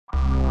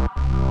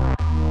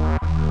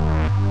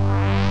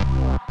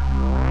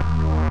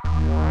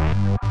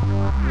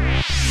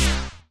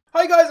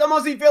I'm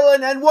Aussie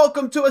Villain and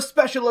welcome to a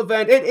special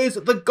event. It is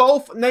the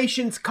Gulf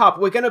Nations Cup.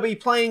 We're going to be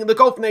playing the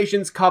Gulf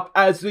Nations Cup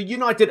as the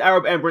United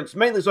Arab Emirates,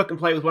 mainly so I can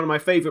play with one of my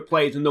favourite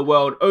players in the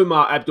world,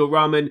 Omar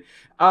Abdulrahman.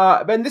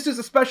 And this is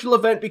a special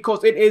event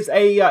because it is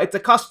it's a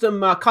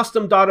custom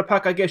data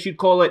pack, I guess you'd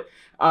call it.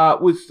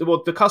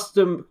 The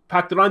custom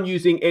pack that I'm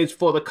using is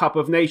for the Cup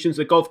of Nations,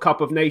 the Gulf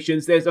Cup of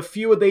Nations. There's a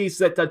few of these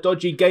that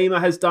Dodgy Gamer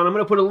has done. I'm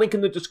going to put a link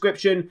in the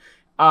description.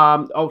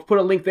 I'll put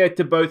a link there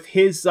to both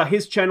his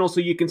channel so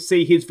you can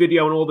see his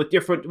video and all the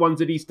different ones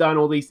that he's done,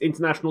 all these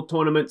international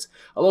tournaments.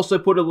 I'll also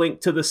put a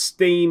link to the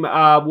Steam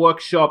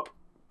workshop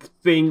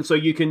thing so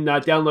you can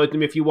download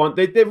them if you want.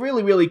 They're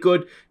really, really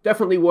good.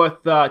 Definitely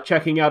worth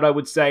checking out, I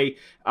would say,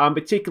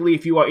 particularly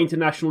if you are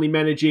internationally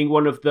managing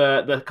one of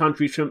the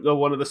countries from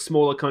one of the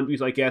smaller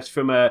countries, I guess,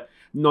 from a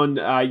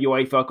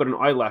non-UEFA. I've got an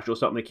eyelash or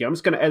something here. I'm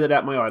just going to edit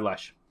out my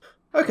eyelash.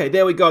 Okay,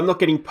 there we go. I'm not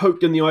getting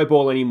poked in the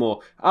eyeball anymore.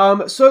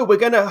 So we're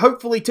going to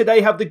hopefully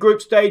today have the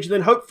group stage, and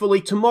then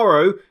hopefully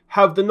tomorrow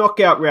have the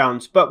knockout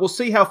rounds. But we'll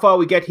see how far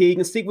we get here. You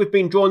can see we've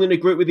been drawn in a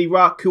group with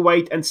Iraq,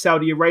 Kuwait, and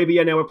Saudi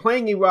Arabia. Now we're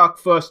playing Iraq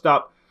first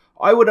up.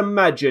 I would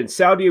imagine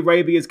Saudi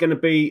Arabia is going to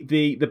be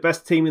the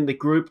best team in the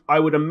group. I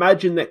would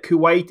imagine that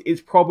Kuwait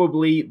is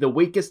probably the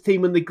weakest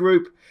team in the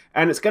group.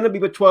 And it's going to be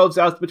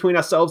between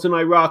ourselves and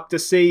Iraq to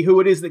see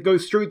who it is that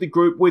goes through the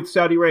group with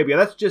Saudi Arabia.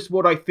 That's just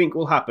what I think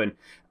will happen.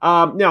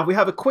 Now, we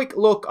have a quick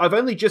look. I've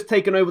only just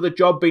taken over the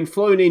job, been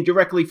flown in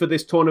directly for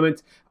this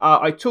tournament.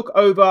 I took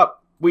over.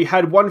 We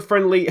had one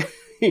friendly,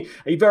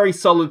 a very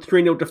solid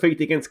 3-0 defeat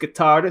against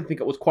Qatar. I don't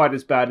think it was quite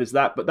as bad as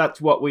that, but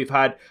that's what we've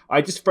had.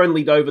 I just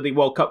friendlied over the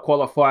World Cup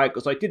qualifier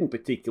because I didn't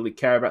particularly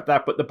care about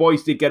that, but the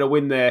boys did get a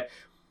win there.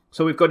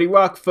 So we've got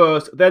Iraq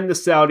first, then the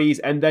Saudis,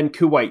 and then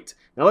Kuwait.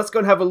 Now let's go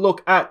and have a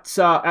look at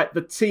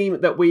the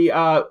team that we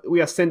are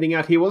sending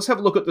out here. Well, let's have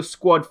a look at the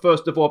squad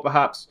first of all,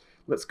 perhaps.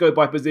 Let's go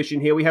by position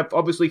here. We have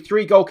obviously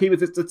 3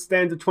 goalkeepers. It's a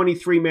standard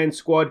 23-man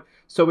squad.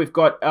 So we've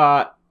got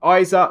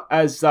Isa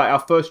as our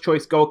first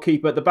choice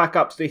goalkeeper. The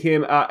backups to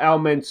him are Al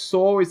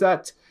Mansour, is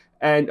that?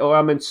 Or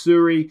Al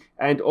Mansouri,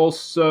 and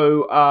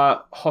also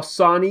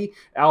Hossani,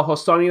 Al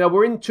Hossani. Now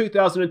we're in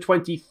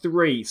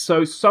 2023,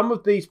 so some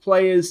of these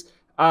players.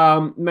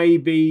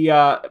 Maybe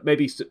there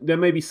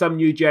may be some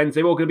new gens.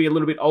 They're all going to be a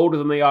little bit older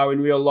than they are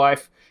in real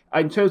life.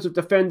 In terms of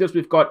defenders,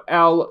 we've got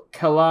Al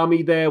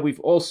Kalami there. We've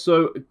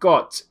also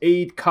got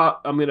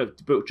I'm going to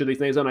butcher these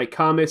names, aren't I?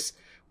 Kamis.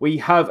 We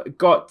have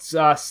got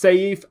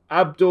Saif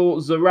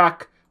Abdul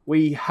Zarak.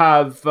 We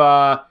have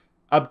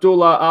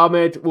Abdullah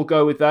Ahmed. We'll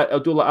go with that.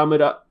 Abdullah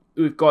Ahmed.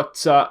 We've got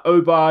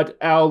Obad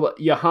Al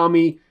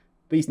Yahami.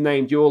 These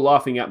names, you're all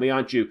laughing at me,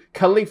 aren't you?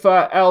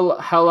 Khalifa Al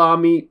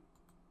Halami.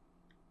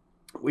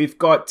 We've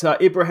got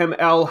Ibrahim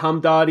Al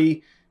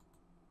Hamdani.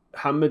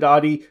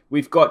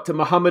 We've got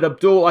Muhammad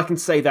Abdul. I can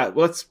say that.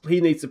 Well,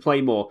 he needs to play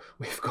more.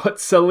 We've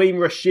got Salim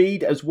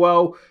Rashid as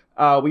well.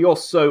 We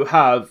also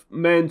have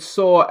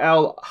Mansour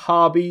Al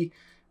Harbi.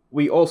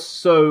 We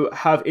also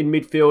have in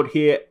midfield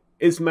here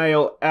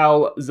Ismail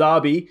Al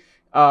Zabi.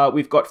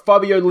 We've got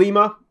Fabio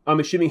Lima. I'm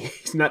assuming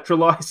he's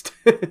naturalised.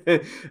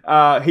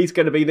 He's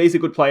a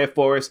good player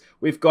for us.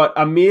 We've got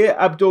Amir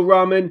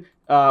Abdulrahman.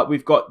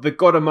 We've got the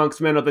god amongst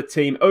men of the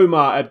team,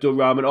 Omar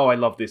Abdulrahman. Oh, I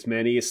love this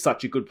man. He is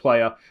such a good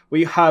player.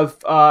 We have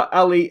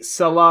Ali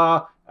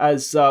Salah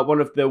as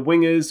one of the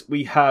wingers.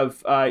 We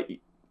have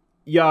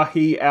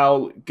Yahi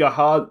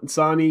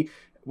Al-Gahadsani.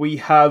 We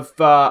have...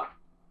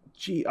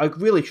 gee, I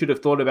really should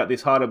have thought about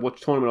this harder what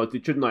tournament I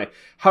did, shouldn't I?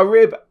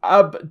 Harib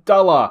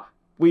Abdallah.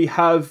 We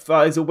have,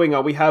 as a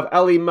winger, we have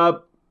Ali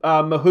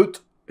Mahut,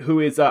 who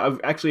is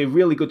actually a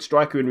really good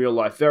striker in real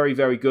life. Very,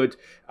 very good.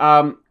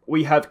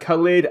 We have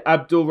Khalid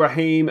Abdul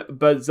Rahim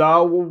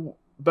Bazawazir.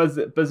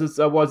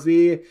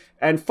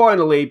 And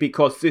finally,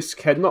 because this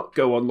cannot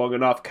go on long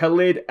enough,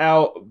 Khalid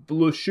Al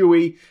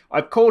Blushui.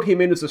 I've called him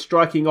in as a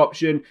striking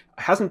option.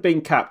 Hasn't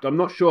been capped. I'm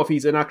not sure if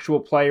he's an actual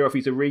player or if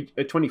he's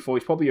a 24.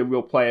 He's probably a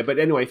real player. But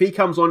anyway, if he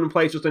comes on and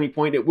plays just any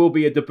point, it will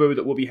be a debut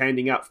that we'll be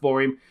handing out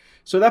for him.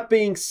 So that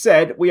being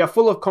said, we are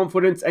full of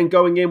confidence and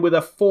going in with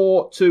a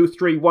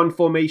 4-2-3-1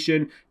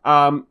 formation.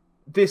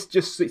 This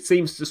just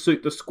seems to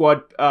suit the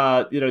squad,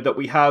 that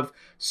we have.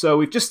 So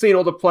we've just seen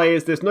all the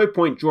players. There's no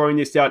point drawing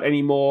this out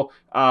anymore.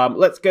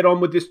 Let's get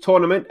on with this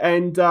tournament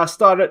and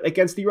start it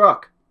against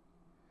Iraq.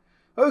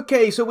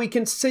 Okay, so we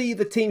can see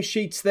the team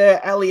sheets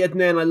there. Ali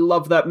Adnan, I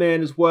love that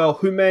man as well.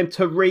 Humam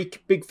Tariq,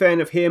 big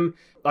fan of him.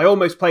 I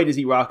almost played as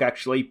Iraq,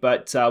 actually,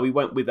 but we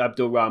went with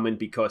Abdul Rahman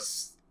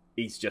because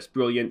he's just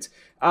brilliant.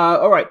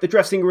 All right, the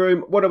dressing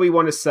room. What do we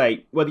want to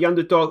say? We're the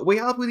underdog. We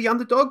are the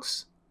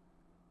underdogs?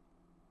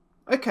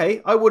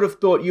 Okay, I would have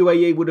thought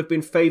UAE would have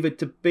been favoured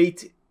to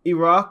beat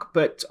Iraq,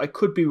 but I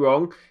could be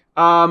wrong.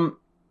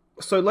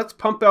 So let's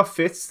pump our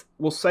fists.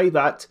 We'll say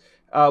that.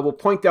 We'll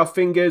point our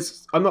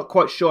fingers. I'm not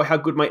quite sure how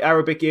good my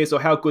Arabic is or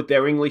how good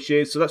their English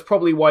is, so that's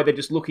probably why they're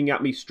just looking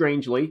at me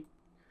strangely.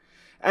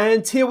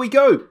 And here we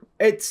go.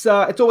 It's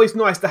always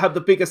nice to have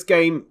the biggest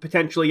game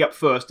potentially up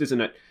first,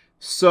 isn't it?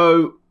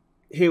 So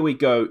here we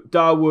go.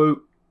 Dawood,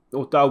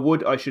 or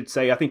Dawood, I should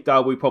say. I think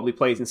Dawood probably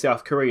plays in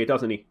South Korea,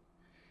 doesn't he?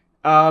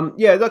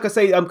 Yeah, like I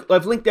say,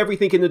 I've linked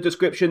everything in the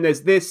description.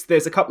 There's this,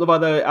 there's a couple of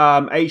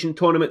other Asian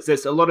tournaments,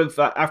 there's a lot of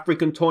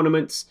African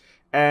tournaments,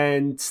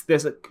 and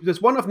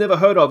there's one I've never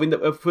heard of in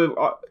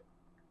the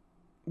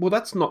well,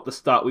 that's not the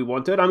start we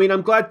wanted. I mean,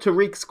 I'm glad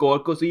Tariq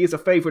scored because he is a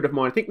favourite of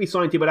mine. I think we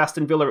signed him at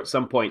Aston Villa at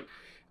some point.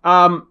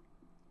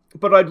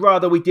 But I'd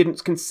rather we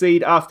didn't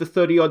concede after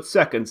 30-odd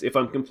seconds, if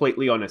I'm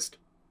completely honest.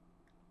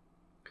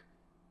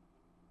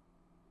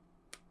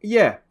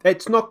 Yeah,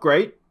 it's not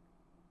great.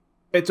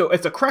 It's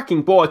a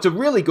cracking ball. It's a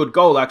really good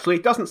goal, actually.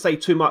 It doesn't say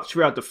too much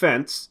for our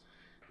defence,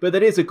 but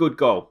it is a good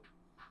goal.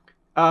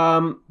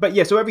 But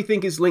yeah, so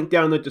everything is linked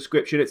down in the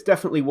description. It's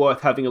definitely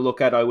worth having a look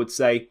at, I would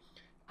say.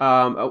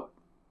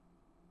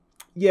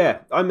 Yeah,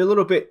 I'm a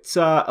little bit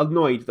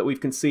annoyed that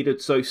we've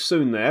conceded so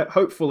soon there.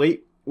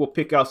 Hopefully, we'll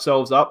pick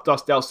ourselves up,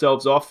 dust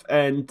ourselves off,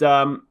 and,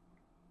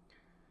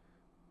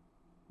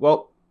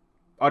 well,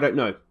 I don't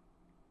know,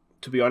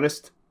 to be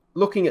honest.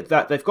 Looking at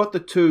that, they've got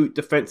the two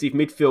defensive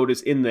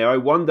midfielders in there. I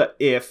wonder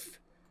if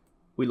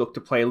we look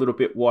to play a little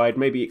bit wide,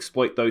 maybe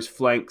exploit those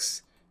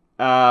flanks.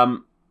 Yeah,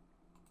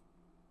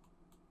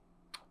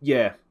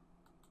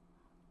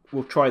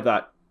 we'll try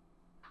that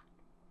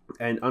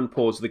and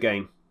unpause the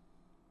game.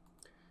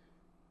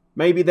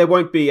 Maybe there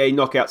won't be a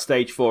knockout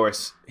stage for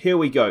us. Here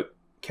we go.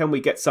 Can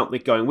we get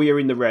something going? We are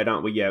in the red,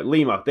 aren't we? Yeah,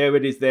 Lima. There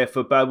it is there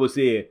for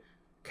Bawazir.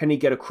 Can he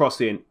get a cross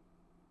in?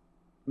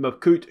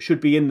 Makut should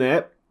be in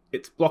there.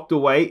 It's blocked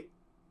away.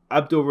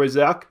 Abdul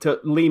Razak to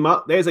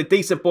Lima. There's a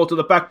decent ball to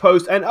the back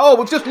post. And, oh,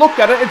 we've just looked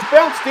at it. It's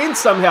bounced in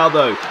somehow,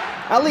 though.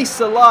 Ali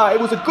Salah, it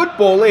was a good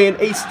ball in.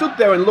 He stood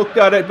there and looked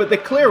at it, but the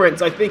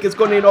clearance, I think, has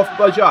gone in off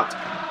Bajat.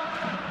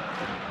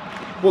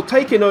 We'll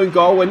take an own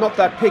goal. We're not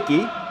that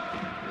picky.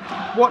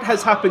 What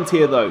has happened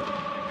here, though?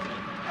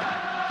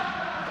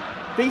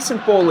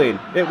 Decent ball in.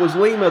 It was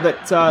Lima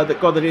that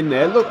got it in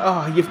there. Look,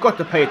 you've got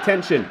to pay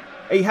attention.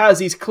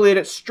 He's cleared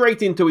it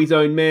straight into his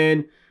own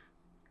man.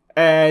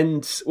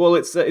 And, well,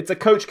 it's a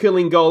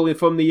coach-killing goal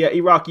from the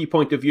Iraqi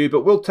point of view,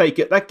 but we'll take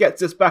it. That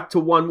gets us back to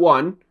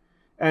 1-1,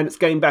 and it's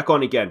game back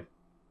on again.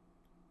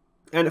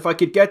 And if I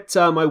could get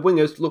my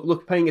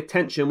wingers paying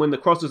attention when the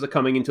crosses are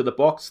coming into the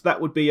box,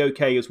 that would be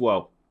okay as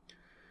well.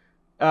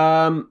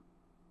 It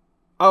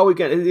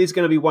is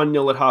going to be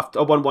 1-0 at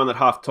 1-1 at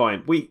half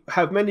time. We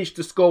have managed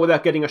to score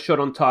without getting a shot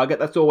on target.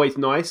 That's always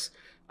nice.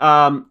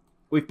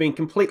 We've been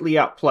completely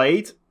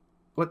outplayed.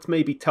 Let's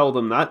maybe tell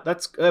them that.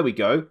 There we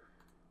go.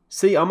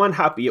 See, I'm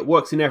unhappy. It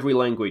works in every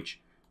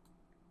language.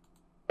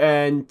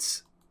 And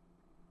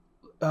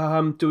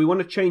do we want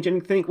to change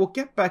anything? We'll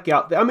get back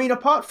out there. I mean,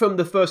 apart from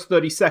the first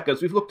 30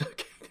 seconds, we've looked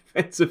okay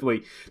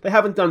defensively. They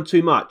haven't done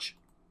too much.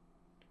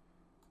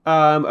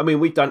 I mean,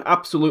 we've done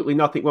absolutely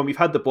nothing when we've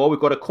had the ball. We've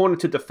got a corner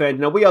to defend.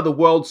 Now, we are the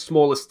world's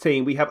smallest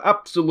team. We have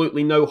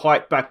absolutely no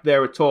height back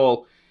there at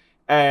all.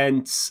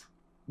 And,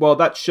 well,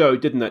 that showed,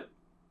 didn't it?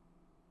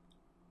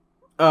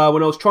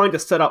 When I was trying to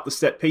set up the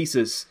set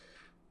pieces,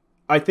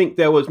 I think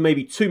there was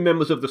maybe 2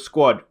 members of the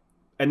squad,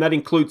 and that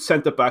includes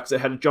centre-backs that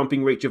had a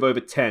jumping reach of over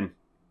 10.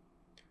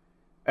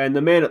 And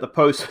the man at the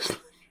post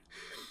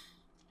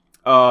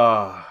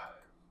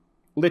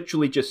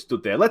literally just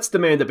stood there. Let's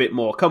demand a bit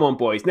more. Come on,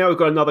 boys. Now we've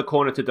got another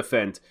corner to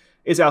defend.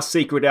 Is our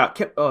secret out?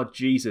 Oh,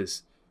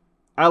 Jesus.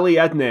 Ali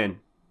Adnan.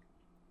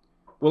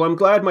 Well, I'm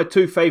glad my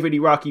 2 favourite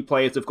Iraqi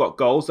players have got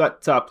goals.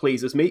 That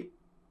pleases me.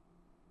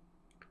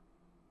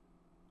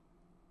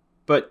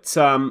 But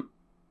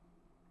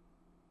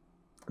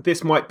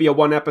this might be a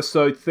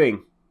 1-episode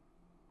thing.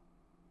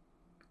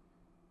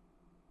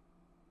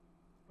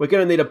 We're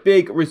going to need a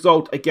big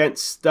result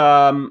against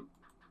the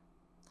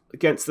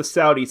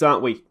Saudis,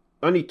 aren't we?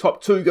 Only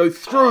top 2 go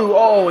through.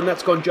 Oh, and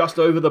that's gone just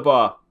over the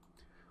bar.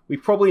 We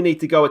probably need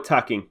to go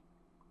attacking.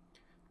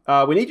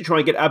 We need to try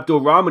and get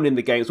Abdul Rahman in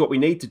the game. Is what we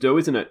need to do,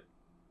 isn't it?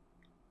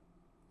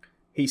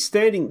 He's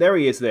standing... There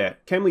he is there.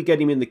 Can we get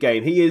him in the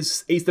game?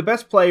 He's the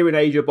best player in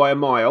Asia by a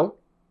mile.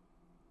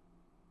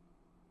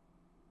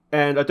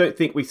 And I don't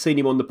think we've seen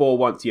him on the ball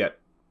once yet.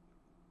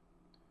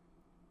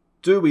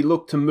 Do we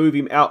look to move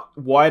him out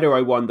wider, I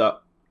wonder?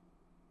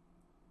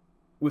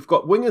 We've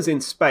got wingers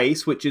in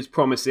space, which is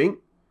promising.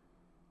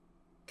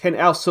 Can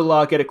Al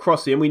Salah get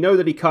across him? We know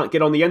that he can't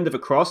get on the end of a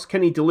cross.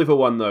 Can he deliver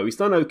one, though? He's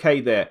done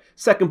okay there.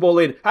 Second ball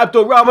in.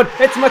 Abdul Rahman.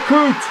 It's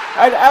Makut.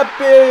 And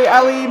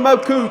Ali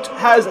Makut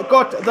has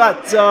got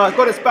that,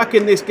 got us back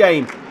in this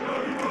game.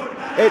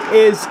 It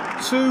is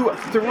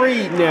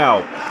 2-3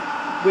 now.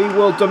 We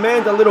will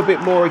demand a little bit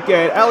more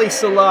again. Ali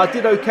Salah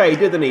did okay,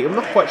 didn't he? I'm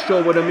not quite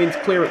sure what Amin's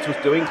clearance was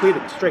doing. Cleared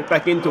it straight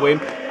back into him.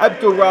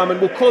 Abdul Rahman,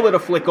 we'll call it a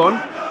flick on.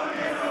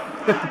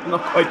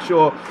 Not quite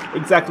sure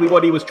exactly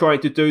what he was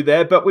trying to do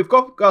there, but we've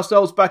got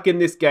ourselves back in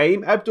this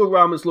game. Abdul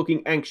Rahman's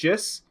looking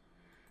anxious.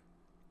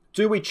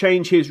 Do we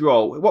change his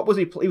role? What was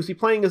he? Was he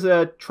playing as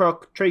a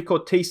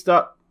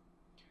trequartista?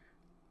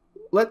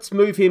 Let's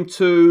move him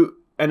to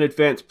an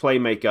advanced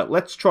playmaker.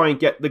 Let's try and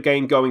get the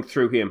game going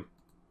through him.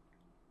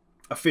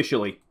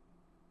 Officially.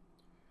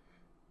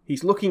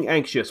 He's looking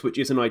anxious, which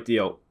isn't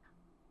ideal.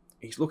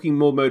 He's looking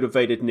more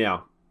motivated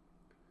now.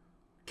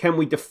 Can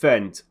we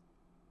defend?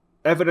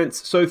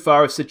 Evidence so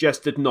far has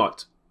suggested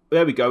not.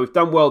 There we go. We've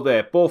done well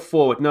there. Ball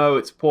forward. No,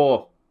 it's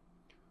poor.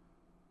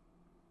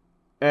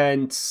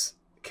 And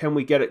can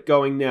we get it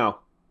going now?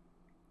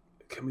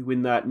 Can we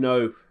win that?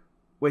 No.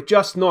 We're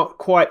just not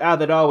quite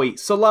at it, are we?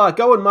 Salah,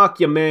 go and mark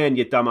your man,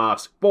 you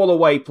dumbass. Ball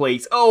away,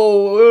 please.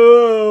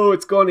 Oh,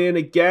 it's gone in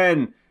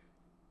again.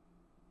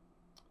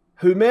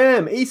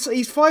 Humam, he's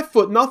 5'0",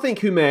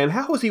 Humam.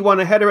 How has he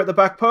won a header at the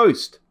back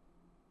post?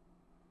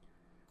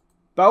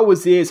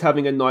 Balwazir's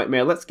having a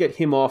nightmare. Let's get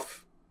him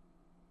off.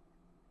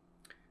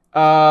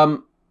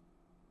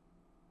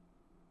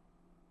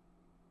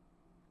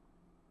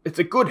 It's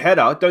a good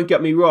header, don't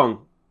get me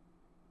wrong.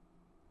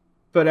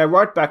 But our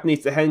right back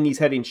needs to hang his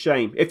head in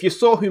shame. If you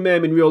saw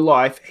Humam in real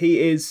life,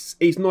 he's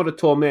not a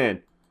tall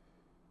man.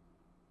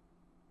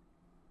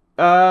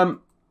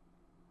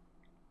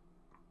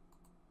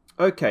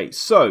 Okay,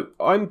 so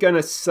I'm going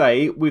to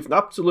say we've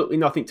absolutely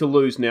nothing to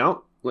lose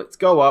now. Let's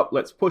go up.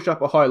 Let's push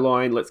up a high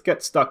line. Let's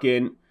get stuck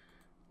in.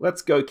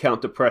 Let's go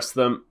counter-press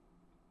them.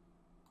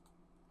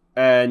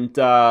 And,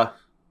 well,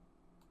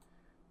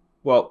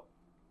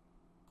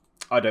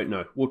 I don't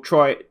know. We'll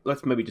try it.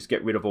 Let's maybe just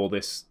get rid of all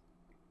this.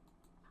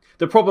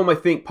 The problem, I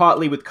think,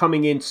 partly with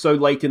coming in so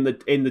late in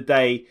the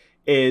day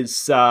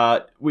is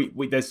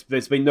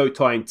there's been no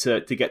time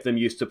to get them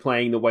used to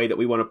playing the way that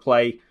we want to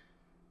play.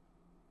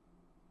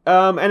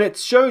 And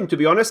it's shown, to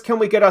be honest. Can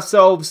we get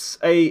ourselves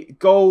a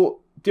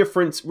goal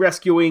difference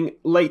rescuing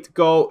late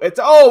goal? It's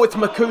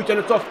Makut and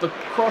it's off the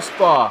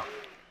crossbar.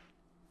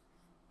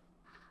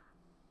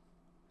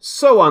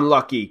 So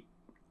unlucky.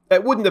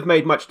 It wouldn't have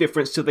made much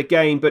difference to the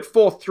game, but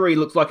 4-3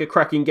 looks like a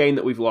cracking game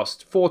that we've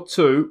lost.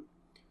 4-2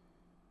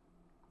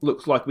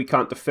 looks like we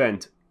can't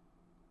defend.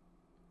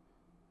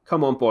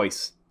 Come on,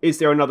 boys. Is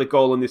there another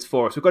goal in this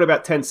for us? We've got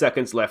about 10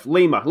 seconds left.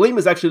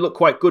 Lima's actually looked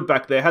quite good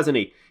back there, hasn't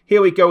he?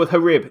 Here we go with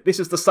Harib. This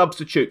is the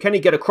substitute. Can he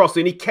get a cross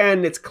in? He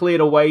can. It's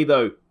cleared away,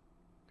 though.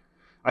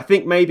 I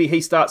think maybe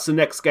he starts the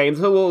next game.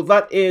 So, well,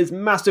 that is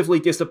massively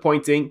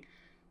disappointing.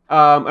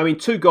 I mean,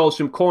 2 goals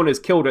from corners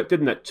killed it,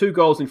 didn't it? 2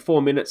 goals in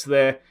 4 minutes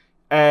there.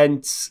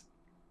 And,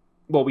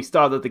 well, we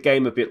started the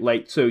game a bit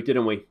late too,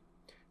 didn't we?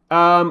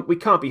 We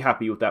can't be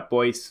happy with that,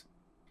 boys.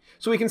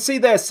 So we can see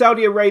there,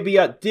 Saudi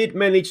Arabia did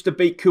manage to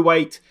beat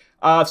Kuwait.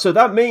 So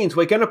that means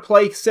we're going to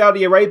play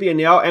Saudi Arabia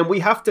now, and we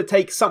have to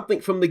take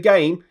something from the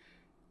game,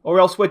 or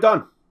else we're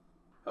done.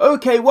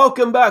 Okay,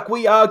 welcome back.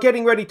 We are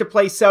getting ready to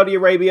play Saudi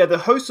Arabia. The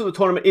host of the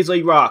tournament is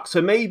Iraq,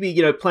 so maybe,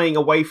 you know, playing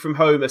away from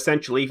home,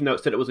 essentially, even though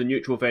it said it was a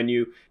neutral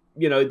venue,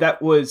 you know,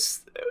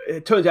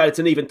 it turns out it's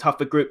an even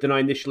tougher group than I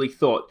initially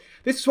thought.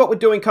 This is what we're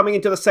doing coming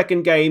into the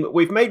second game.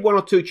 We've made 1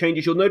 or 2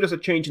 changes. You'll notice a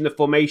change in the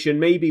formation.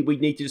 Maybe we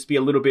need to just be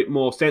a little bit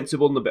more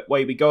sensible in the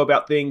way we go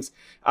about things.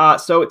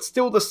 So it's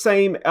still the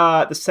same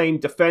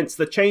defense.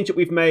 The change that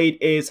we've made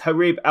is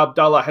Harib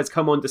Abdallah has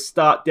come on to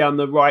start down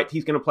the right.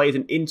 He's going to play as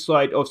an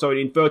an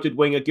inverted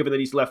winger, given that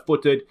he's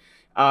left-footed.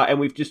 And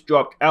we've just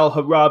dropped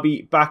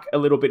Al-Harabi back a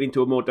little bit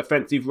into a more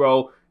defensive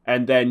role.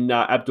 And then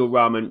Abdul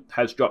Rahman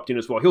has dropped in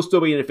as well. He'll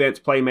still be an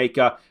advanced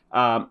playmaker.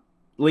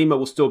 Lima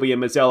will still be a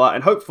Mazzella,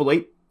 and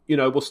hopefully, you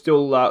know, we'll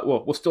still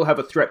have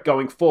a threat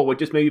going forward.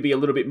 Just maybe be a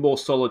little bit more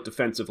solid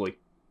defensively.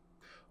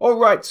 All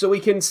right, so we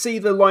can see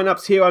the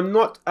lineups here. I'm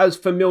not as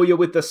familiar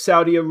with the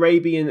Saudi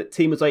Arabian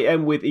team as I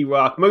am with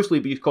Iraq,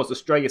 mostly because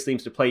Australia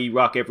seems to play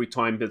Iraq every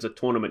time there's a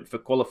tournament for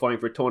qualifying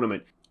for a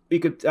tournament. We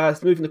could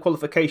move in the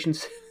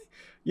qualifications.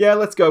 Yeah,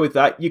 let's go with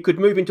that. You could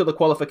move into the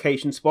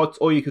qualification spots,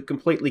 or you could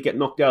completely get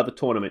knocked out of the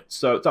tournament.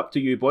 So it's up to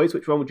you, boys.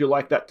 Which one would you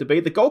like that to be?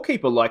 The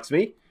goalkeeper likes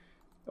me.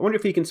 I wonder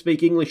if he can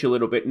speak English a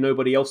little bit.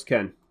 Nobody else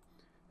can.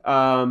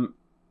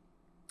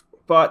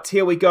 But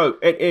here we go.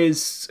 It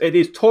is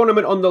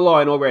tournament on the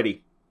line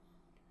already.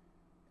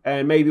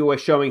 And maybe we're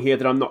showing here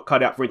that I'm not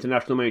cut out for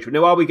international management.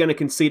 Now, are we going to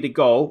concede a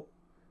goal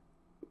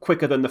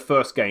quicker than the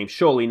first game?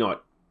 Surely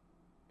not.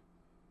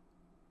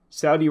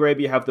 Saudi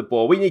Arabia have the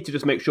ball. We need to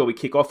just make sure we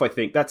kick off, I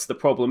think. That's the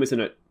problem, isn't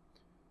it?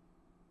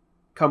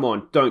 Come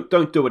on,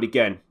 don't do it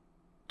again.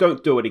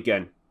 Don't do it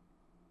again.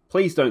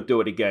 Please don't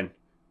do it again.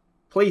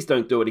 Please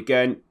don't do it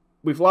again.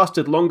 We've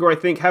lasted longer, I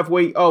think, have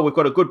we? Oh, we've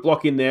got a good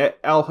block in there.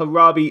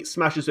 Al-Harabi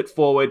smashes it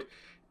forward.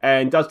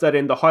 And does that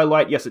end the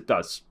highlight? Yes, it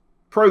does.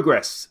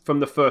 Progress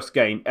from the first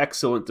game.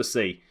 Excellent to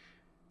see.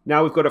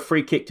 Now we've got a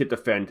free kick to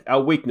defend.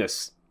 Our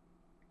weakness.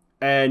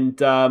 And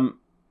can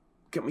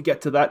we get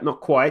to that?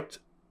 Not quite.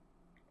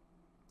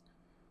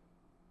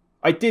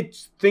 I did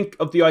think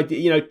of the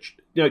idea,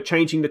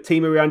 changing the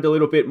team around a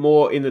little bit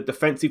more in the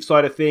defensive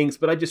side of things,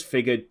 but I just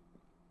figured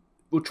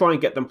we'll try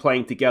and get them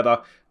playing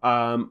together.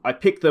 I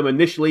picked them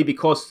initially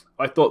because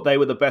I thought they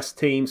were the best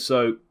team,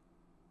 so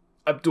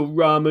Abdul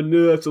Rahman,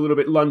 it's a little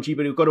bit lungy,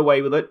 but we got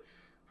away with it.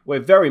 We're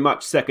very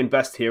much second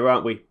best here,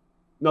 aren't we?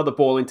 Another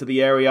ball into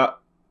the area.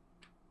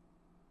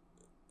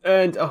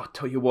 And, oh,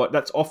 tell you what,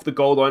 that's off the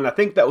goal line. I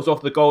think that was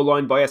off the goal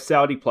line by a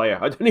Saudi player.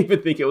 I don't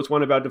even think it was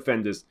one of our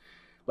defenders.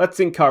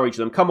 Let's encourage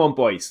them. Come on,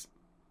 boys.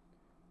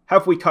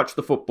 Have we touched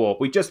the football?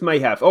 We just may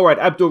have. All right,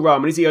 Abdul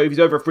Rahman. He's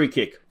over a free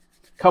kick.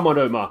 Come on,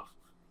 Omar.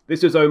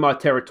 This is Omar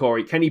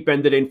territory. Can he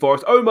bend it in for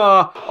us?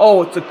 Omar!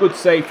 Oh, it's a good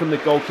save from the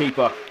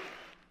goalkeeper.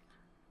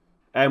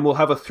 And we'll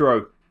have a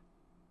throw.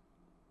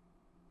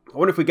 I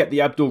wonder if we get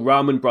the Abdul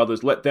Rahman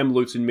brothers, let them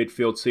loose in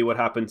midfield, see what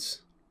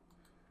happens.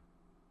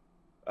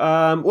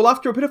 Well,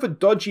 after a bit of a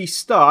dodgy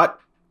start,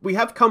 we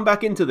have come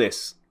back into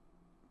this.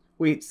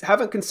 We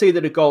haven't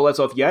conceded a goal as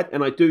of yet,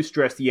 and I do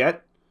stress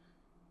yet.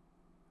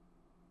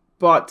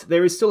 But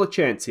there is still a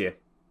chance here.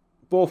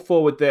 Ball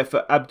forward there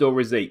for Abdul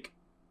Razik.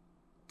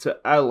 To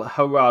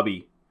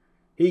Al-Harabi.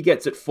 He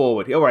gets it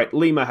forward. Alright,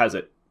 Lima has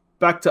it.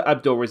 Back to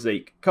Abdul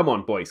Razik. Come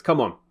on, boys, come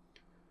on.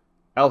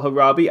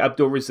 Al-Harabi,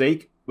 Abdul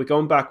Razik. We're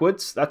going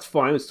backwards. That's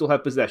fine. We still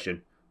have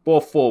possession.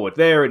 Ball forward.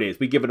 There it is.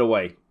 We give it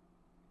away.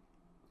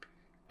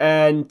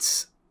 And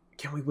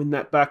can we win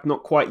that back?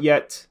 Not quite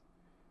yet.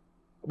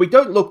 We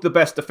don't look the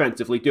best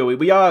defensively, do we?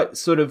 We are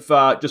sort of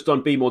just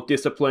on be more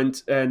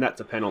disciplined. And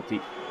that's a penalty.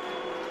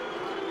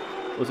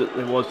 Was it?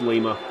 There was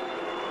Lima.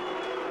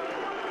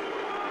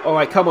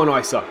 Alright, come on,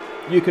 Isa.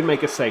 You can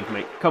make a save,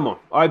 mate. Come on.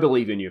 I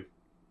believe in you.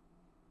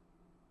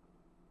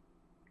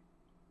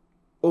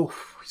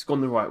 Oof. He's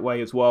gone the right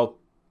way as well.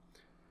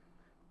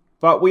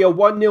 But we are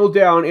 1-0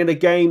 down in a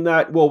game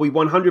that, well, we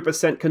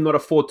 100% cannot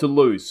afford to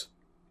lose.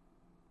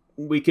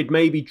 We could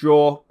maybe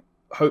draw,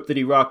 hope that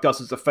Iraq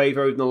does us a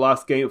favour in the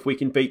last game if we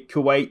can beat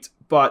Kuwait,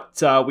 but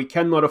we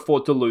cannot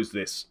afford to lose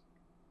this.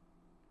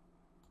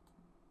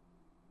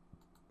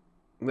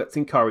 Let's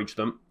encourage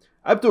them.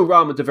 Abdul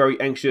Rahman's a very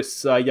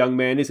anxious young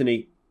man, isn't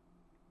he?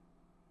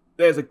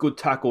 There's a good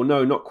tackle.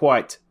 No, not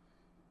quite.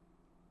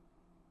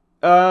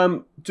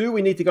 Do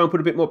we need to go and put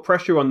a bit more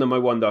pressure on them, I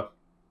wonder?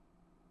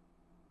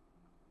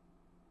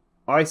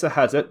 Isa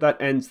has it.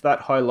 That ends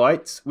that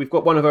highlight. We've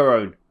got one of our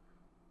own.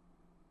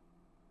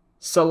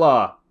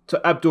 Salah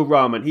to Abdul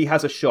Rahman. He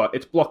has a shot.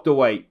 It's blocked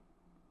away.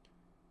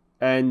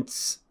 And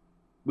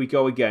we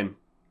go again.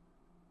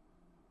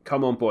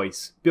 Come on,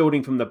 boys.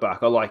 Building from the back.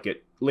 I like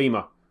it.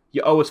 Lima,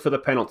 you owe us for the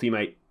penalty,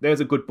 mate.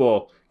 There's a good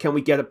ball. Can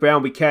we get it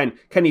down? We can.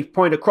 Can he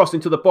point across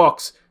into the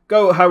box?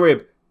 Go,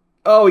 Harib.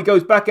 Oh, he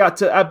goes back out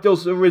to Abdul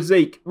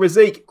Razik.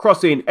 Razik,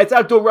 crossing. It's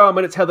Abdul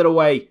Rahman. It's headed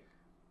away.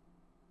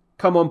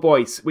 Come on,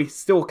 boys. We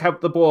still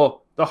have the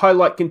ball. The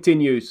highlight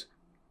continues.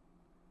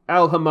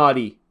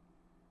 Al-Hamadi.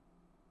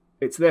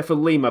 It's there for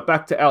Lima.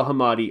 Back to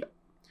Al-Hamadi.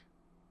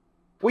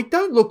 We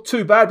don't look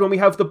too bad when we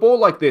have the ball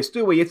like this,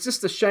 do we? It's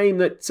just a shame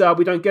that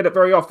we don't get it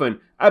very often.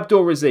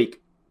 Abdul Razik.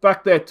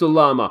 Back there to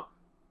Lama.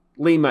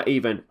 Lima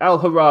even.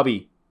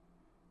 Al-Harabi.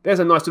 There's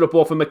a nice little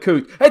ball for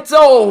Makut. It's...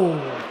 Oh!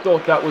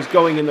 Thought that was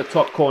going in the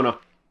top corner.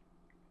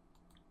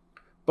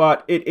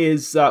 But it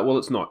is... well,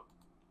 it's not.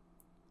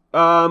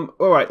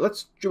 Alright,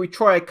 should we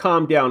try a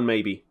calm down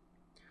maybe?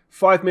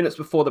 5 minutes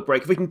before the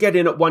break. If we can get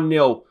in at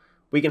 1-0,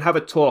 we can have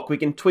a talk. We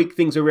can tweak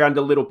things around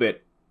a little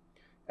bit.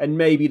 And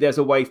maybe there's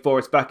a way for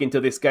us back into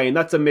this game.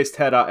 That's a missed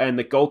header, and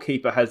the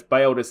goalkeeper has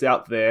bailed us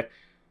out there.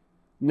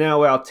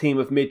 Now our team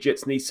of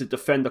midgets needs to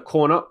defend the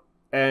corner.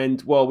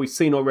 And, well, we've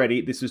seen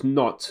already, this is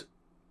not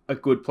a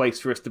good place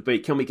for us to be.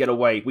 Can we get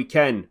away? We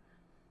can.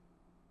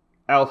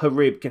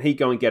 Al-Harib, can he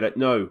go and get it?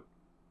 No.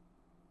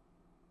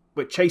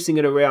 We're chasing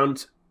it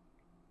around.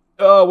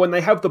 Oh, when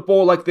they have the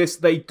ball like this,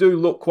 they do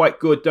look quite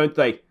good, don't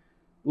they?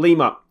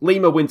 Lima.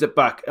 Lima wins it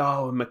back.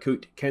 Oh,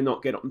 Makut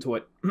cannot get onto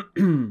it.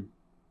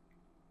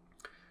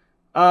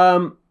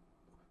 Well,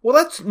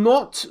 that's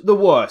not the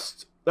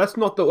worst. That's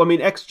not the... I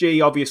mean,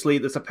 XG, obviously,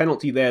 there's a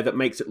penalty there that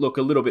makes it look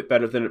a little bit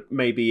better than it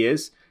maybe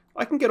is.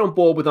 I can get on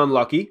board with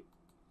unlucky.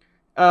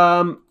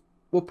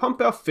 We'll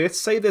pump our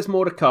fists, say there's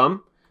more to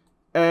come.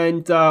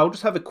 And I'll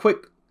just have a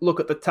quick look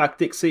at the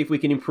tactics, see if we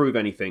can improve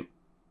anything.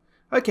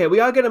 Okay, we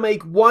are going to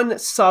make one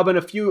sub and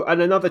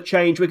another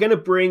change. We're going to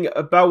bring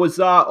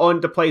Bawazar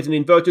on to play as an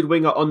inverted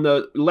winger on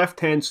the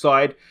left-hand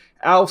side.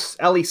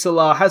 Ali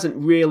Salah hasn't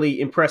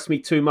really impressed me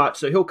too much,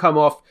 so he'll come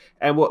off,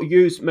 and we'll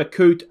use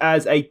Makut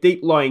as a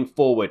deep-lying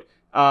forward.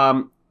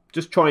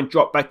 Just try and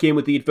drop back in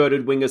with the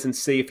inverted wingers and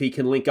see if he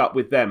can link up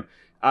with them.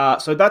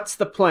 So that's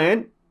the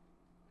plan.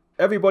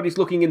 Everybody's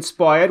looking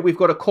inspired. We've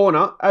got a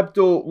corner.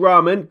 Abdul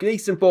Rahman,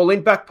 decent ball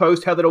in, back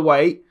post, headed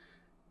away.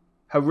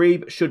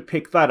 Harib should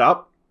pick that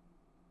up.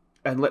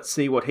 And let's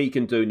see what he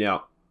can do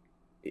now.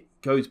 It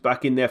goes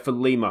back in there for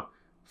Lima.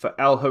 For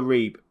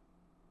Al-Harib.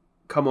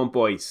 Come on,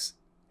 boys.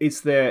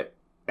 Is there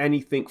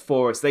anything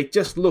for us? They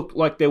just look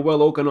like they're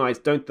well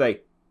organised, don't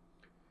they?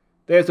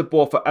 There's a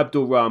ball for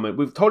Abdul Rahman.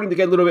 We've told him to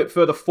get a little bit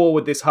further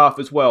forward this half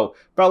as well.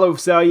 Balo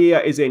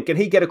Zaire is in. Can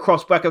he get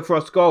across, back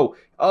across goal?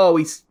 Oh,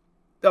 he's...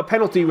 a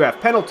penalty,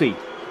 ref. Penalty.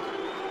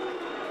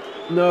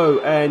 No,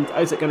 and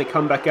is it going to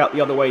come back out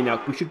the other way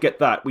now? We should get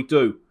that. We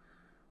do.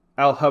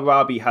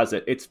 Al-Harabi has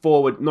it. It's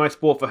forward. Nice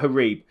ball for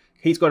Harib.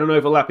 He's got an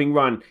overlapping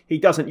run. He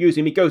doesn't use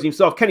him. He goes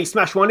himself. Can he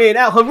smash one in?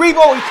 Al-Harib.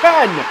 Oh, he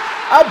can!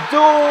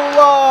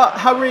 Abdullah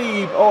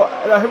Harib. Or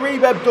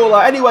Harib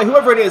Abdullah. Anyway,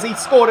 whoever it is, he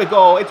scored a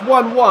goal. It's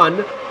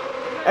 1-1.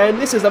 And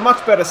this is a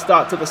much better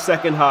start to the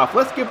second half.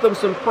 Let's give them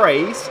some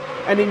praise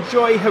and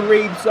enjoy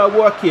Harib's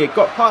work here.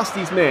 Got past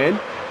his man.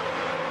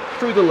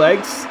 Through the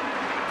legs.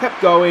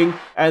 kept going,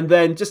 and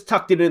then just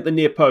tucked it in at the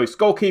near post.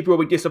 Goalkeeper will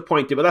be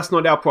disappointed, but that's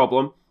not our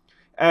problem.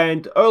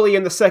 And early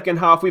in the second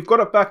half, we've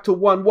got it back to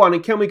 1-1,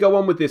 and can we go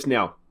on with this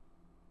now?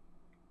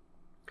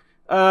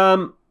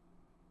 I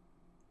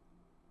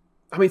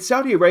mean,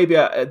 Saudi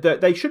Arabia,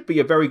 they should be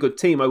a very good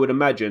team, I would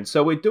imagine.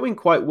 So we're doing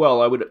quite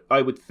well,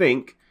 I would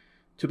think,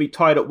 to be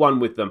tied at 1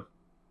 with them.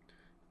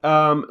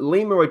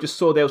 Lima, I just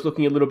saw there, was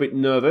looking a little bit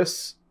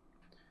nervous.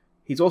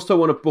 He's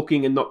also on a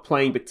booking and not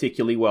playing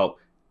particularly well.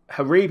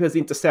 Harib has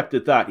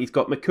intercepted that. He's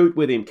got Makut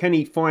with him. Can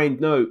he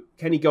find? No.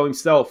 Can he go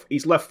himself?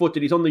 He's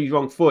left-footed. He's on the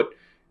wrong foot.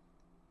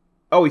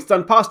 Oh, he's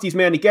done past his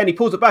man again. He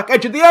pulls it back.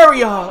 Edge of the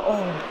area.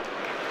 Oh.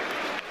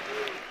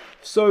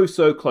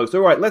 So close.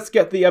 All right, let's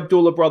get the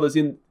Abdullah brothers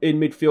in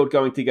midfield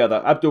going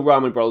together. Abdul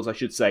Rahman brothers, I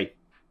should say.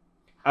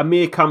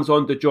 Amir comes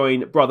on to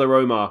join brother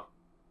Omar.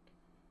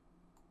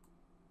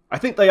 I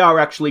think they are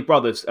actually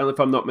brothers, if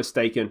I'm not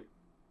mistaken.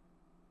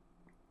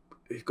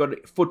 We've got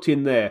a foot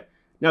in there.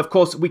 Now, of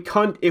course, we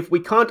can't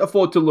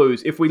afford to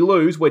lose. If we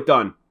lose, we're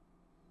done.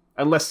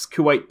 Unless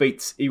Kuwait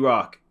beats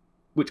Iraq.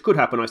 Which could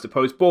happen, I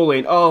suppose. Ball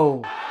in.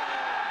 Oh.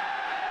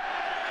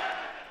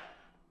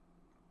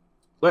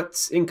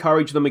 Let's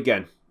encourage them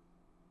again.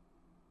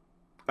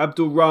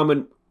 Abdul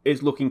Rahman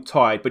is looking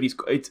tired, but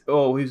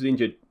who's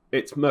injured?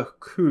 It's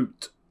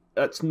Makut.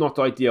 That's not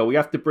ideal. We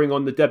have to bring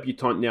on the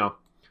debutant now.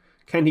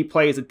 Can he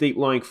play as a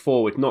deep-lying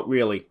forward? Not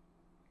really.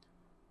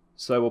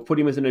 So we'll put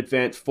him as an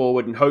advanced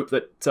forward and hope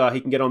that he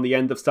can get on the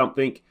end of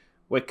something.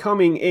 We're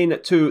coming in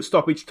to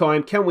stoppage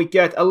time. Can we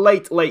get a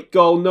late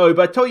goal? No,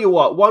 but I tell you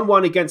what,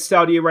 1-1 against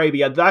Saudi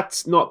Arabia,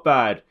 that's not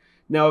bad.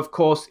 Now, of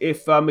course,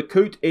 if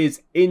Makut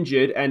is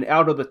injured and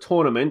out of the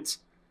tournament,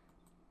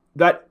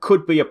 that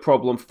could be a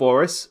problem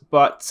for us,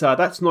 but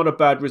that's not a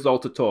bad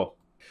result at all.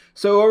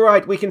 So,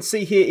 alright, we can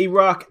see here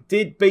Iraq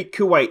did beat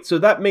Kuwait. So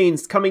that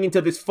means coming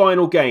into this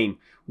final game,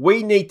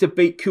 we need to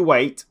beat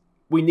Kuwait.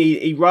 We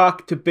need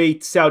Iraq to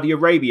beat Saudi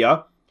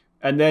Arabia,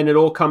 and then it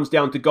all comes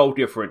down to goal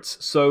difference.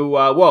 So,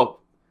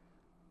 well,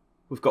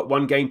 we've got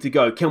one game to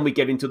go. Can we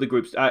get into the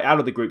groups, out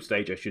of the group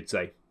stage, I should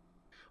say.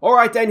 All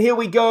right, then, here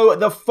we go.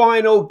 The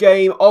final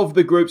game of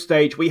the group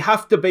stage. We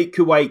have to beat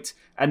Kuwait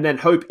and then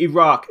hope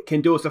Iraq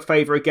can do us a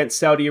favour against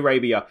Saudi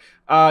Arabia.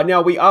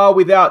 Now, we are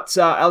without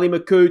Ali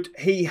Makut.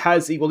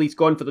 He's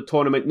gone for the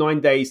tournament,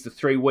 9 days to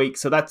 3 weeks.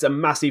 So that's a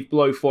massive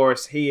blow for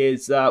us.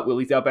 He's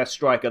our best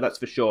striker, that's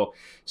for sure.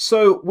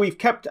 So we've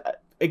kept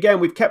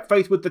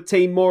faith with the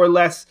team more or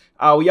less.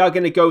 We are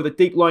going to go with a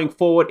deep-lying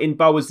forward in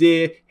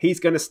Bawazir.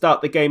 He's going to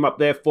start the game up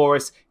there for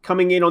us.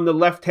 Coming in on the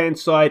left-hand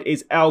side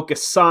is Al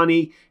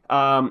Ghassani.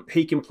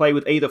 He can play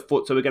with either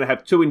foot, so we're going to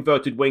have 2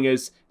 inverted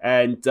wingers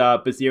and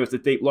Bazir as the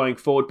deep-lying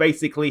forward.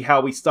 Basically how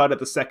we started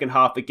the second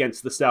half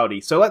against the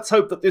Saudis. So let's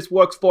hope that this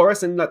works for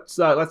us, and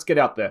let's get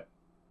out there.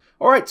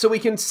 Alright, so we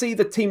can see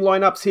the team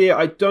lineups here.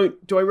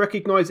 Do I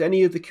recognise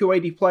any of the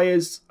Kuwaiti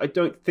players? I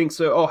don't think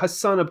so. Oh,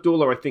 Hassan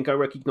Abdullah, I think I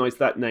recognise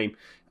that name.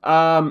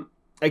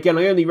 Again,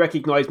 I only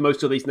recognise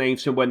most of these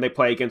names from when they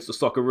play against the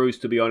Socceroos,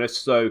 to be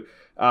honest. So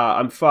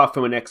I'm far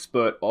from an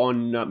expert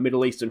on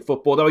Middle Eastern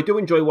football, though I do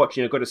enjoy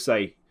watching, I've got to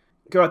say.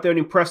 Go out there and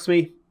impress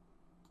me.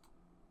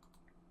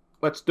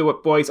 Let's do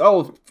it, boys.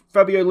 Oh,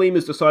 Fabio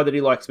Lima's decided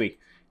he likes me.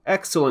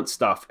 Excellent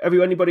stuff.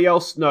 Anybody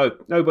else? No,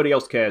 nobody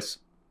else cares.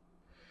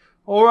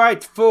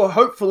 Alright, for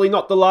hopefully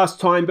not the last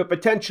time, but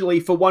potentially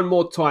for one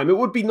more time. It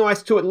would be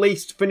nice to at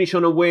least finish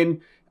on a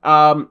win.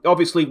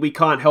 Obviously, we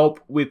can't help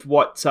with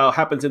what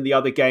happens in the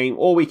other game.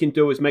 All we can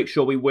do is make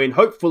sure we win.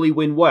 Hopefully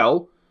win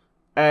well.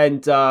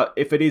 And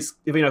if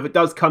it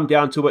does come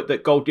down to it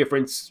that goal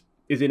difference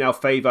is in our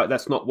favour,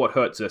 that's not what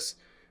hurts us.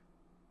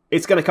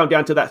 It's going to come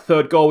down to that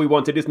third goal we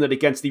wanted, isn't it,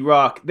 against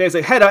Iraq? There's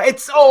a header.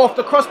 It's off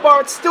the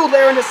crossbar. It's still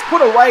there, and it's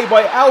put away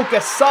by Al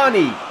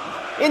Ghassani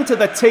into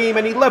the team,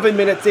 and 11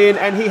 minutes in,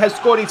 and he has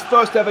scored his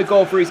first ever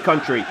goal for his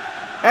country.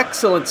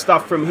 Excellent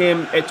stuff from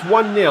him. It's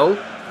 1-0,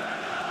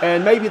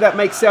 and maybe that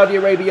makes Saudi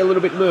Arabia a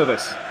little bit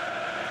nervous.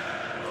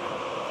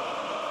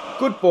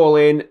 Good ball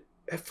in,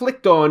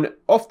 flicked on,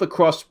 off the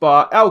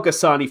crossbar. Al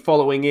Ghassani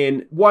following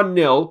in,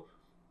 1-0.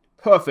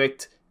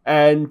 Perfect,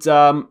 and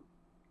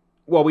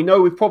well, we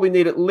know we probably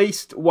need at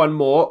least one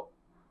more.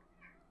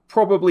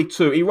 Probably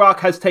 2. Iraq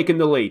has taken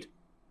the lead.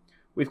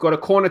 We've got a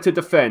corner to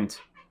defend.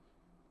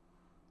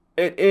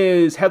 It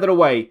is headed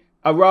away.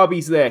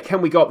 Arabi's there. Can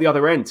we go up the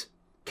other end?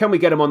 Can we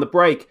get him on the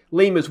break?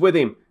 Lima's with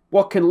him.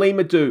 What can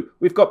Lima do?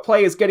 We've got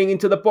players getting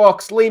into the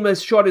box.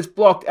 Lima's shot is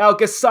blocked. Al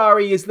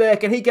Ghassani is there.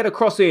 Can he get a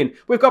cross in?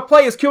 We've got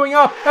players queuing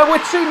up, and we're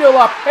 2-0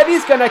 up. It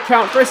is going to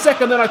count. For a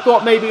second then I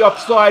thought maybe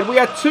offside. We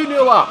are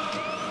 2-0 up.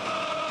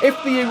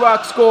 If the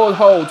Iraq score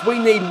holds, we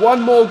need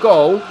one more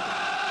goal,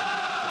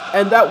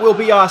 and that will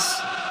be us.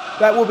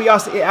 That will be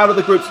us out of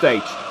the group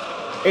stage.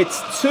 It's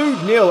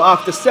 2-0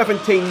 after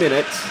 17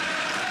 minutes.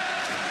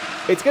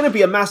 It's going to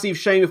be a massive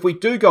shame if we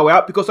do go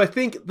out, because I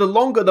think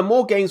the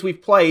more games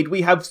we've played,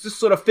 we have just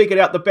sort of figured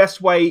out the best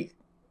way,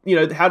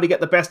 how to get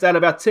the best out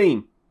of our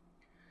team.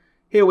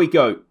 Here we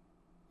go.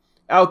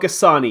 Al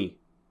Ghassani.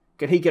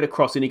 Can he get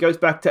across? And he goes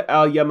back to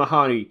Al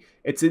Yamahani.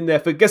 It's in there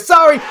for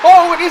Gassari.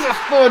 Oh, it is a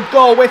third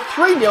goal. We're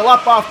 3-0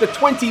 up after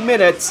 20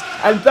 minutes.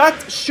 And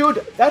that should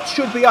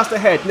be us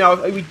ahead.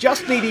 Now, we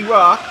just need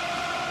Iraq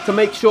to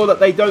make sure that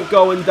they don't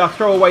go and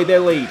throw away their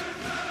lead.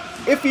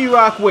 If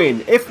Iraq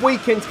win, if we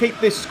can keep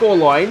this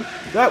scoreline,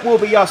 that will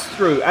be us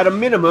through. At a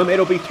minimum,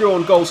 it'll be through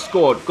on goals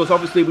scored, because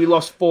obviously we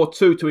lost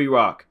 4-2 to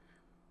Iraq.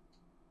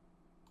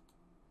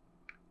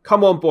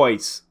 Come on,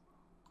 boys.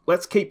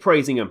 Let's keep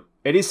praising them.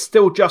 It is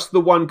still just the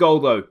one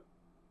goal, though.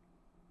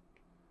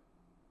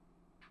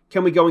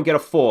 Can we go and get a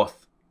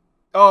fourth?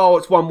 Oh,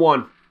 it's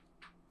 1-1.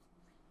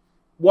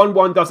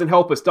 1-1 doesn't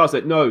help us, does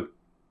it? No.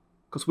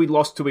 Because we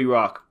lost to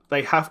Iraq.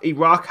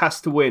 Iraq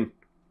has to win.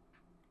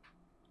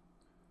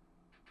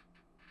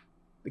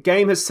 The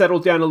game has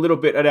settled down a little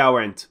bit at our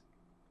end.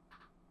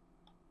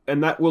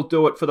 And that will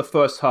do it for the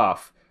first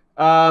half.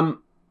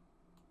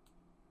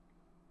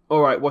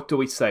 Alright, what do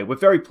we say? We're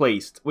very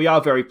pleased. We are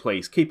very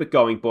pleased. Keep it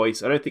going,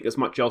 boys. I don't think there's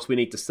much else we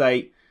need to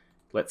say.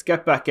 Let's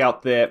get back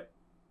out there.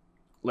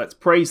 Let's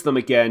praise them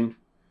again.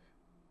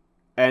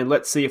 And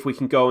let's see if we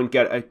can go and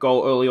get a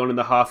goal early on in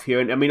the half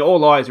here. And I mean,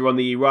 all eyes are on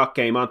the Iraq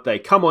game, aren't they?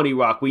 Come on,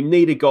 Iraq. We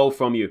need a goal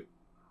from you.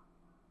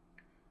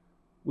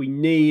 We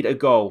need a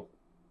goal.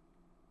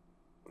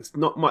 There's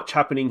not much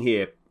happening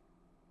here.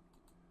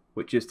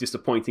 Which is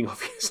disappointing,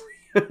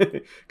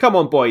 obviously. Come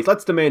on, boys.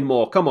 Let's demand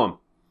more. Come on.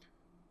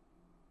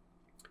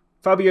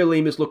 Fabio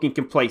Lima's looking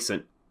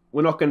complacent.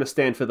 We're not going to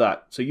stand for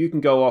that. So you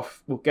can go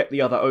off. We'll get the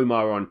other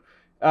Omar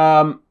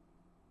on.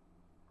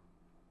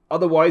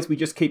 Otherwise, we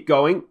just keep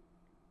going.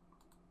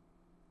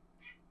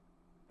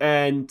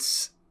 And,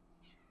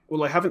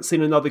 well, I haven't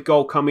seen another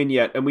goal come in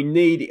yet. And we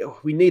need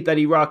that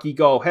Iraqi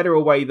goal. Header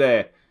away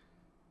there.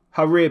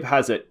 Harib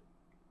has it.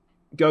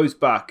 Goes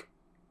back.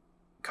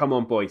 Come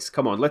on, boys.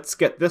 Come on. Let's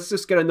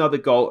just get another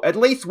goal. At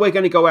least we're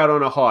going to go out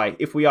on a high,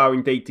 if we are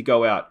indeed to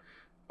go out.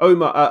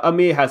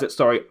 Amir has it,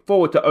 sorry.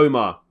 Forward to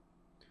Omar.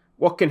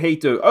 What can he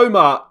do?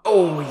 Omar!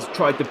 Oh, he's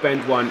tried to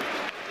bend one.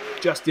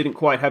 Just didn't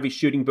quite have his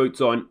shooting boots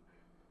on.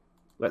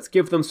 Let's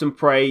give them some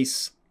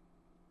praise.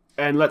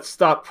 And let's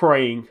start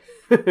praying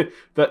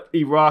that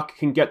Iraq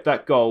can get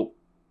that goal.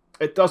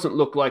 It doesn't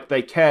look like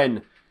they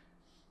can.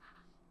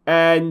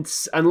 And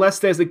unless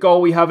there's a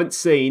goal we haven't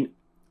seen,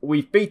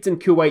 we've beaten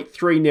Kuwait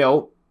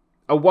 3-0.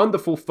 A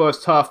wonderful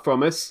first half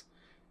from us.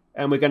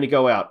 And we're going to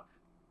go out.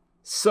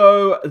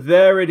 So,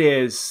 there it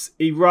is.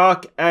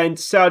 Iraq and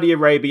Saudi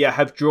Arabia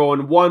have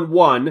drawn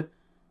 1-1.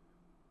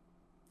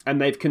 And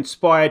they've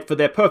conspired for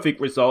their perfect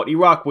result.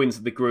 Iraq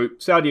wins the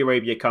group. Saudi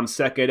Arabia comes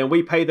second. And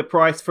we pay the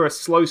price for a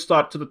slow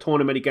start to the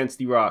tournament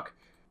against Iraq.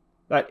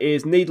 That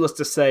is, needless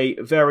to say,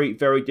 very,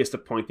 very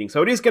disappointing.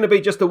 So it is going to be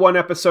just a one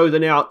episode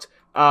and out.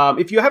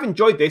 If you have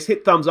enjoyed this,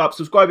 hit thumbs up,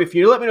 subscribe if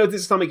you let me know if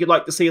this is something you'd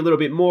like to see a little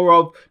bit more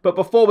of. But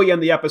before we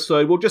end the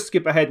episode, we'll just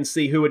skip ahead and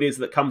see who it is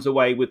that comes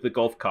away with the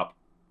Gulf Cup.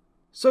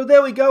 So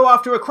there we go.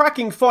 After a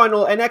cracking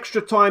final and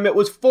extra time, it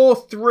was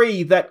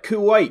 4-3 that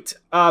Kuwait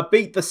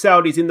beat the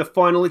Saudis in the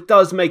final. It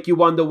does make you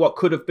wonder what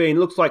could have been.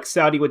 Looks like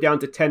Saudi were down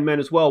to 10 men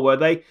as well, were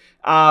they?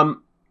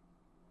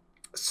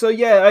 So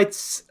yeah,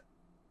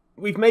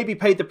 we've maybe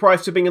paid the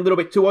price for being a little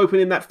bit too open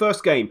in that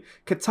first game.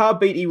 Qatar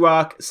beat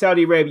Iraq,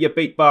 Saudi Arabia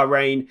beat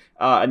Bahrain,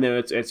 and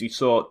then as you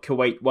saw,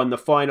 Kuwait won the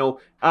final.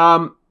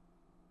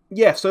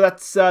 Yeah, so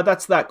that's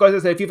that. Guys,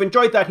 as I said, if you've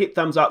enjoyed that, hit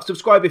thumbs up.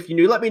 Subscribe if you're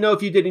new. Let me know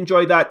if you did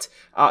enjoy that.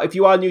 If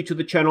you are new to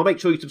the channel, make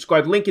sure you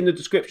subscribe. Link in the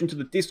description to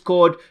the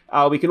Discord.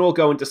 We can all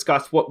go and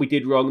discuss what we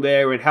did wrong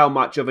there and how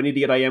much of an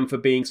idiot I am for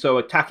being so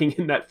attacking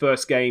in that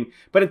first game.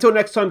 But until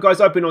next time,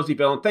 guys, I've been Aussie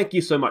Villain. Thank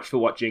you so much for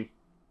watching.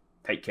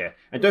 Take care.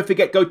 And don't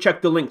forget, go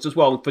check the links as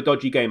well for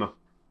Dodgy Gamer.